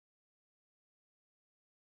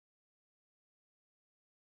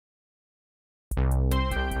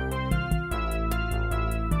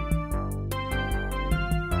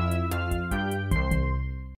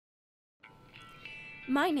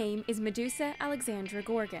My name is Medusa Alexandra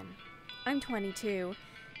Gorgon. I'm 22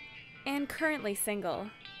 and currently single.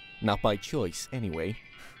 Not by choice, anyway.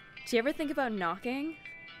 Do you ever think about knocking?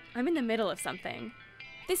 I'm in the middle of something.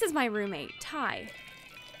 This is my roommate, Ty.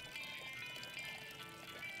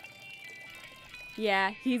 Yeah,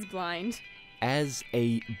 he's blind. As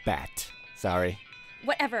a bat. Sorry.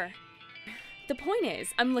 Whatever. The point is,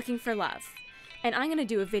 I'm looking for love. And I'm gonna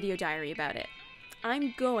do a video diary about it.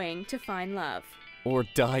 I'm going to find love. Or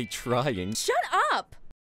die trying. Shut up!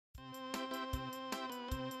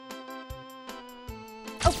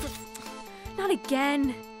 Oh, not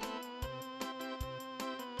again.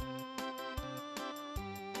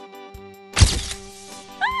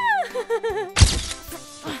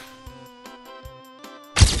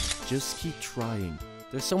 Just keep trying.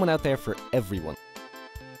 There's someone out there for everyone.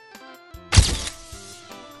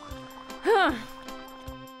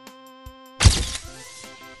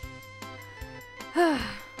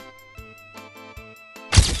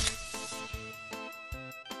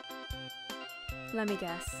 Let me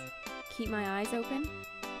guess. Keep my eyes open?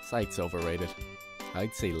 Sight's overrated.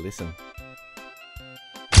 I'd say listen.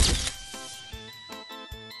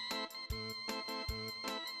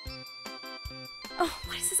 Oh,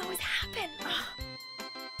 why does this always happen? Ugh.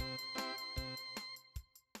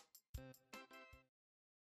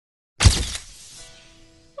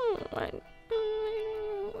 Why?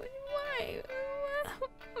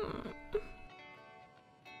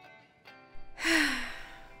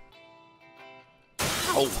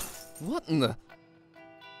 Oh, what in the...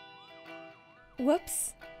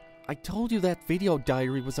 Whoops. I told you that video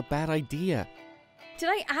diary was a bad idea. Did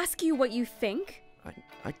I ask you what you think?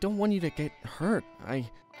 I don't want you to get hurt.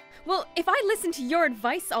 Well, if I listened to your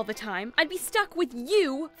advice all the time, I'd be stuck with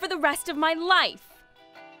you for the rest of my life.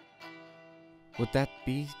 Would that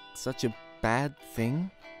be such a bad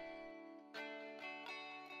thing?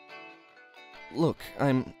 Look,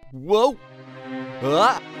 I'm... Whoa!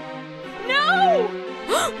 Ah! No!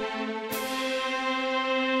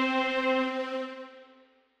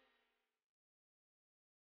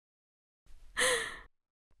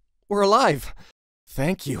 We're alive!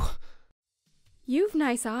 Thank you. You've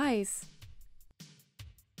nice eyes.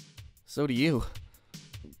 So do you.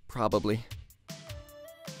 Probably.